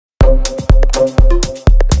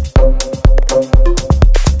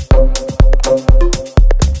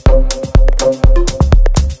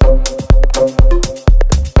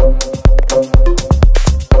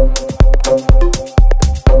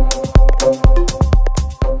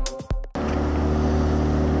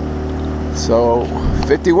So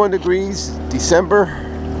 51 degrees, December.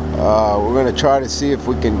 We're gonna try to see if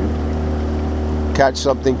we can catch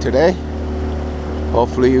something today.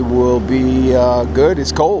 Hopefully it will be good.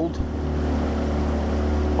 It's cold.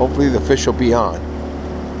 Hopefully the fish will be on.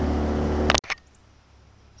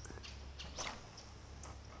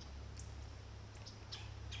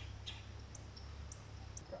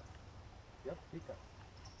 Yep, peacock.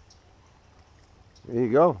 There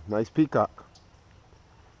you go. Nice peacock.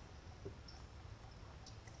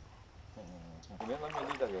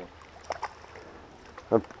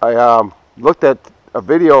 I looked at a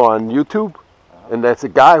video on YouTube, and that's a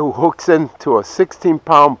guy who hooks into a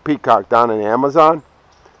 16-pound peacock down in the Amazon.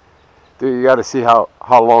 Dude, you got to see how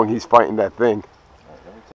long he's fighting that thing.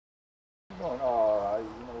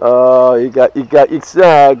 Oh, you got your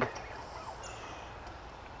snag.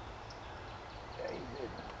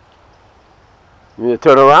 You need to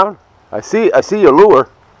turn around? I see your lure.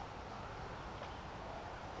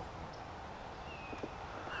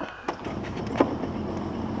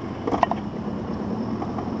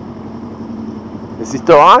 Is he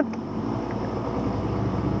still on?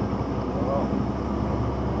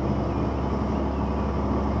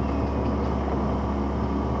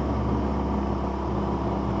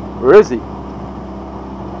 Where is he?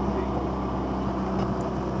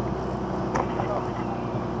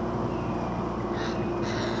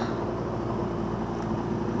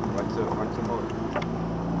 What's the motor?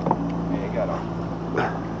 Yeah, you got him.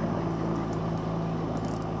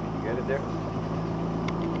 You got it there?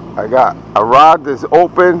 I got a rod that's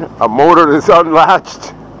open, a motor that's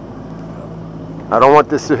unlatched. I don't want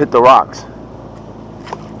this to hit the rocks.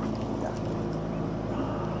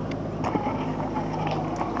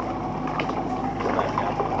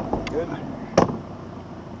 Good.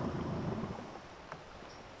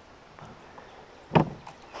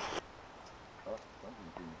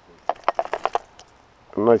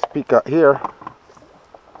 A nice peacock here.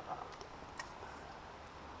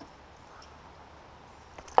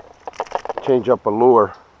 Change up a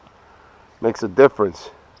lure makes a difference.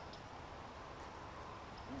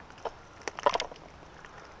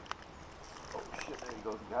 Oh shit, there he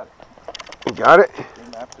goes, you got it. You got it?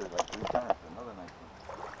 Came after like 3 times, another nice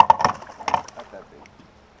one. Not that big.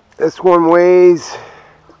 This one weighs,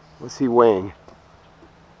 what's he weighing?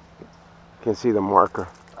 Can't see the marker.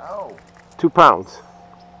 Ow. 2 pounds.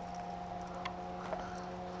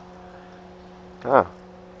 Ah.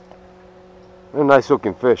 They're nice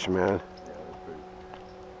looking fish, man.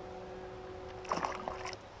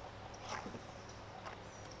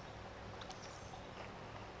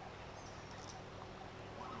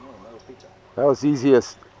 That was easy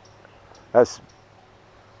as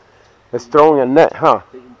throwing a net, huh?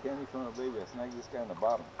 Taking candy from a baby. I snagged this guy on the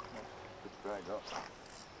bottom. Just drag up.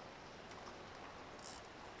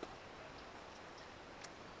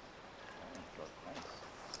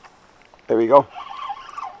 There we go.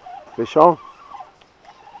 Fish on.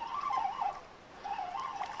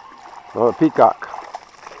 Another peacock.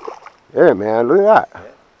 Yeah, man, look at that.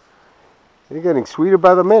 Yeah. They're getting sweeter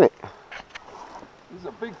by the minute. This is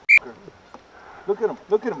a big fucker. Look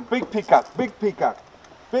at him, big peacock, big peacock,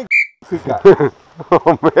 big peacock.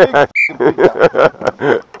 Oh man. Big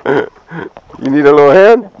peacock. You need a little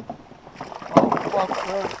hand? Oh fuck,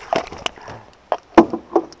 sir.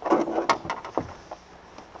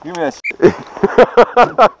 Give me that shit.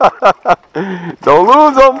 Don't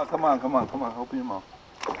lose them. Oh, come on, open your mouth.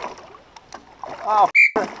 Oh,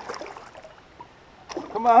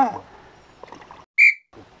 come on.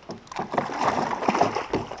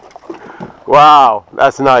 Wow,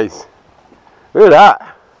 that's nice. Look at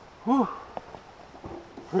that. Whew.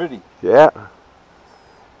 Pretty. Yeah.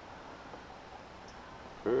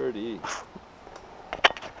 Pretty.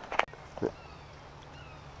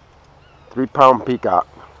 3-pound peacock.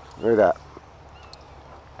 Look at that.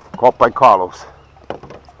 Caught by Carlos.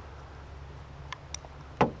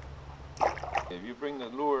 If you bring the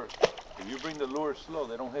lure slow,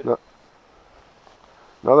 they don't hit No. it.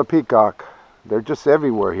 Another peacock. They're just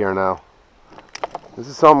everywhere here now. This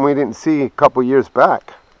is something we didn't see a couple years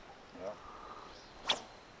back. Yeah.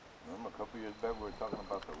 Remember a couple years back we were talking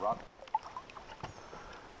about the rock.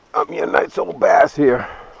 I mean, a nice old bass here.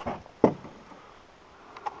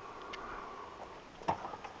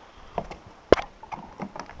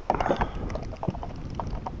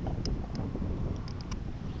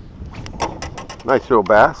 Nice little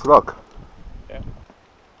bass, look. Yeah.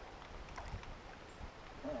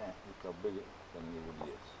 Look how big it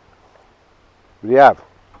really is. What do you have?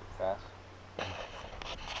 Bass.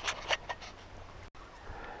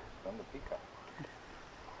 From the peacock.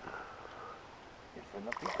 It's from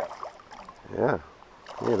the peacock. Yeah,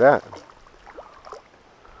 look at that.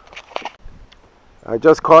 I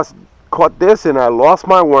just caught this and I lost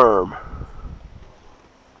my worm.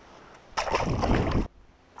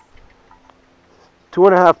 Two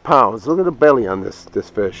and a half pounds. Look at the belly on this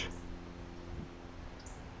fish.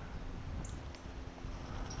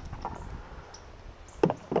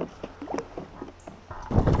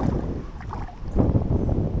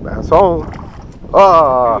 Bass on.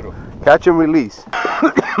 Oh, catch and release.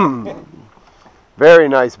 Very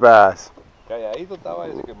nice bass. Calladito estaba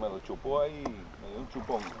ese que me lo chupó ahí, me dio un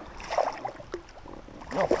chupón.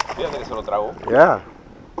 No, fíjate que se lo tragó. Yeah.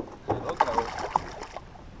 Se lo tragó.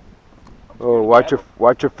 Oh, watch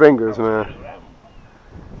your fingers, man.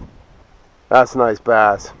 That's a nice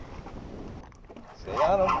bass. Stay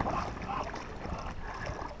on him.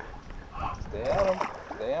 Stay on him.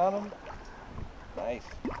 Stay on him. Nice.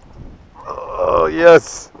 Oh,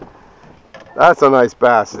 yes. That's a nice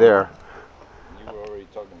bass there. You were already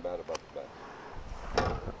talking bad about the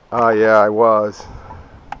bass. Oh, yeah, I was.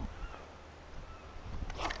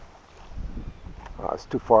 Oh, it's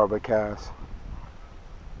too far of a cast.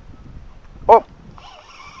 Oh!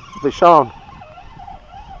 Fish on.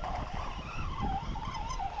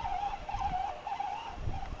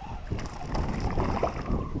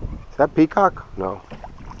 Is that peacock? No.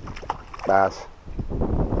 Bass.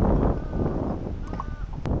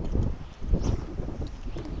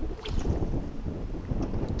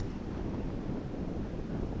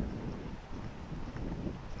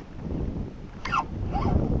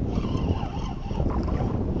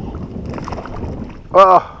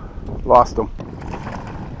 Oh, lost him.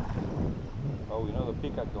 Oh, you know the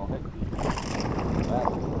peacock don't hit. Bass.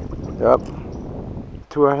 Yep.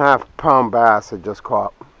 2.5 pound bass I just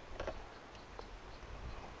caught.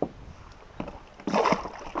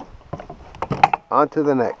 On to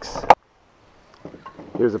the next.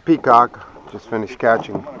 Here's a peacock. Just finished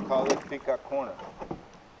catching. I'm gonna call this Peacock Corner.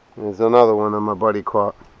 There's another one that my buddy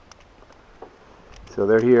caught. So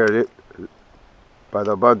they're here by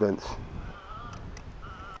the abundance.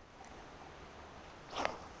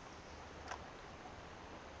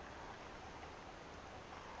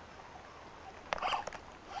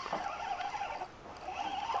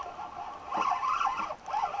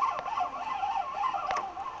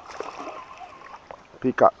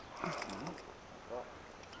 Peacock.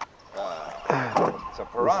 It's a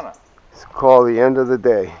piranha. It's called the end of the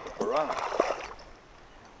day. Piranha.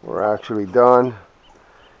 We're actually done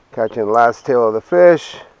catching the last tail of the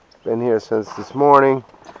fish. Been here since this morning.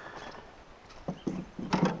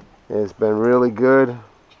 It's been really good.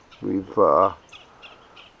 We've done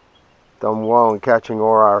well in catching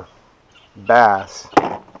all our bass.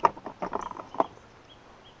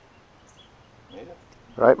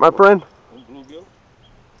 Right, my friend? Un bluegill.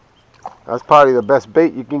 That's probably the best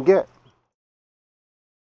bait you can get.